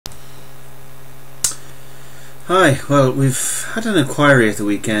Hi, well, we've had an inquiry at the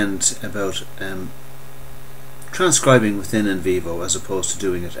weekend about transcribing within NVivo as opposed to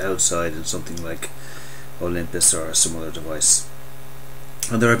doing it outside in something like Olympus or some other device.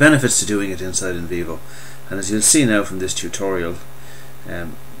 And there are benefits to doing it inside NVivo, and as you'll see now from this tutorial,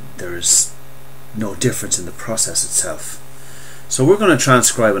 there is no difference in the process itself. So we're going to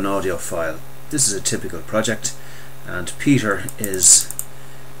transcribe an audio file. This is a typical project, and Peter is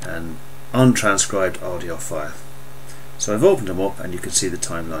an untranscribed audio file. So I've opened them up and you can see the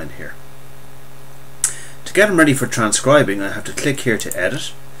timeline here. To get them ready for transcribing, I have to click here to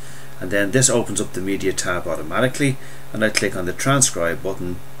edit, and then this opens up the media tab automatically, and I click on the transcribe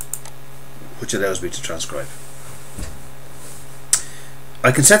button, which allows me to transcribe.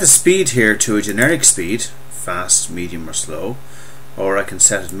 I can set the speed here to a generic speed, fast, medium or slow, or I can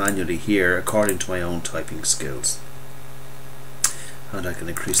set it manually here according to my own typing skills. And I can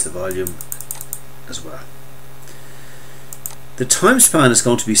increase the volume as well. The time span is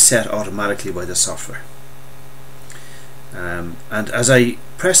going to be set automatically by the software. And as I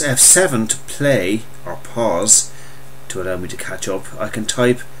press F7 to play or pause to allow me to catch up, I can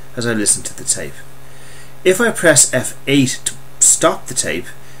type as I listen to the tape. If I press F8 to stop the tape,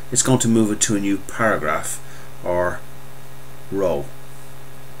 it's going to move it to a new paragraph or row.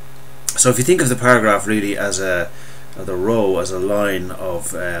 So if you think of the paragraph really as the row as a line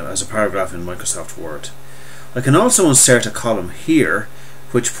of as a paragraph in Microsoft Word. I can also insert a column here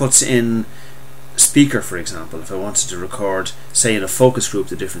which puts in speaker, for example, if I wanted to record, say, in a focus group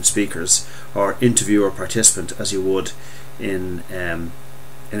the different speakers, or interview or participant as you would in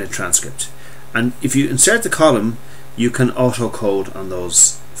a transcript. And if you insert the column, you can auto code on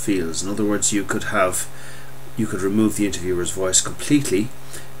those fields. In other words, you could remove the interviewer's voice completely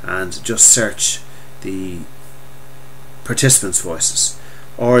and just search the participants' voices.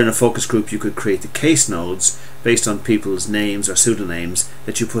 Or in a focus group you could create the case nodes based on people's names or pseudonyms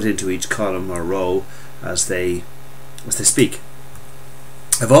that you put into each column or row as they speak.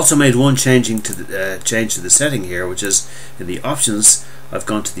 I've also made one change to the setting here, which is in the options. I've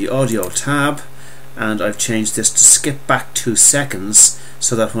gone to the audio tab and I've changed this to skip back 2 seconds,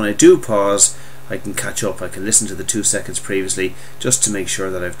 so that when I do pause I can catch up. I can listen to the 2 seconds previously just to make sure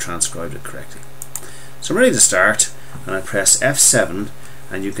that I've transcribed it correctly. So I'm ready to start, and I press F7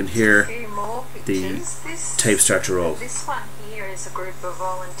 and you can hear the tape start to roll. This one here is a group of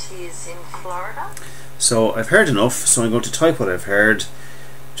volunteers in Florida. So I've heard enough, so I'm going to type what I've heard.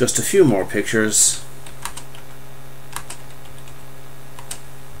 Just a few more pictures.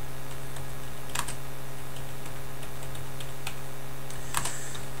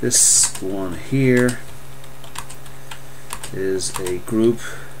 This one here is a group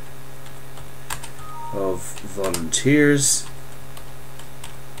of volunteers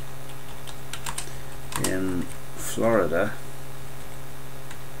in Florida,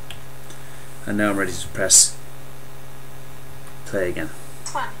 and now I'm ready to press play again.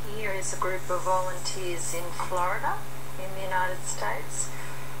 This one here is a group of volunteers in Florida in the United States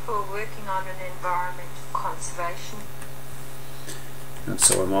who are working on an environmental conservation. And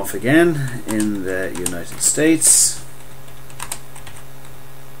so I'm off again in the United States,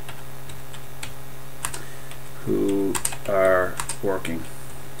 who are working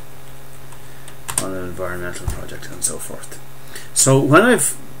on an environmental project and so forth. So when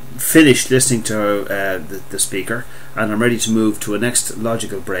I've finished listening to the speaker and I'm ready to move to a next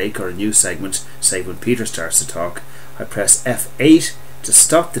logical break or a new segment, say when Peter starts to talk, I press F8 to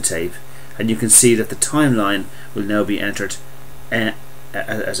stop the tape, and you can see that the timeline will now be entered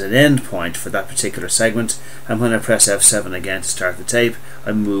as an end point for that particular segment, and when I press F7 again to start the tape,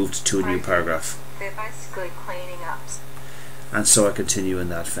 I'm moved to a new paragraph. They're basically cleaning up. And so I continue in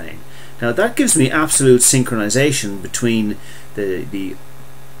that vein. Now that gives me absolute synchronization between the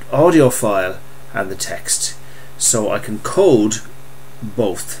audio file and the text, so I can code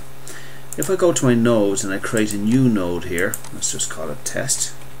both. If I go to my nodes and I create a new node here, let's just call it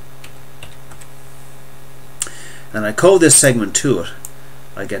test, and I code this segment to it,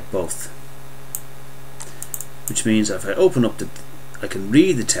 I get both. Which means if I open up I can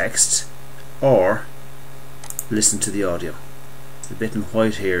read the text or listen to the audio. The bit in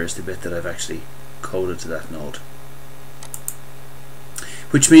white here is the bit that I've actually coded to that node.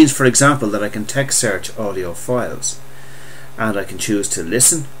 Which means, for example, that I can text search audio files, and I can choose to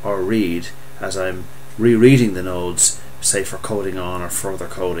listen or read as I'm rereading the nodes, say for coding on or further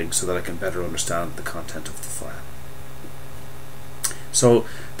coding, so that I can better understand the content of the file. So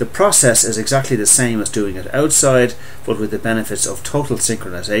the process is exactly the same as doing it outside, but with the benefits of total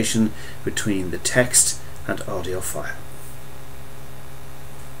synchronization between the text and audio file.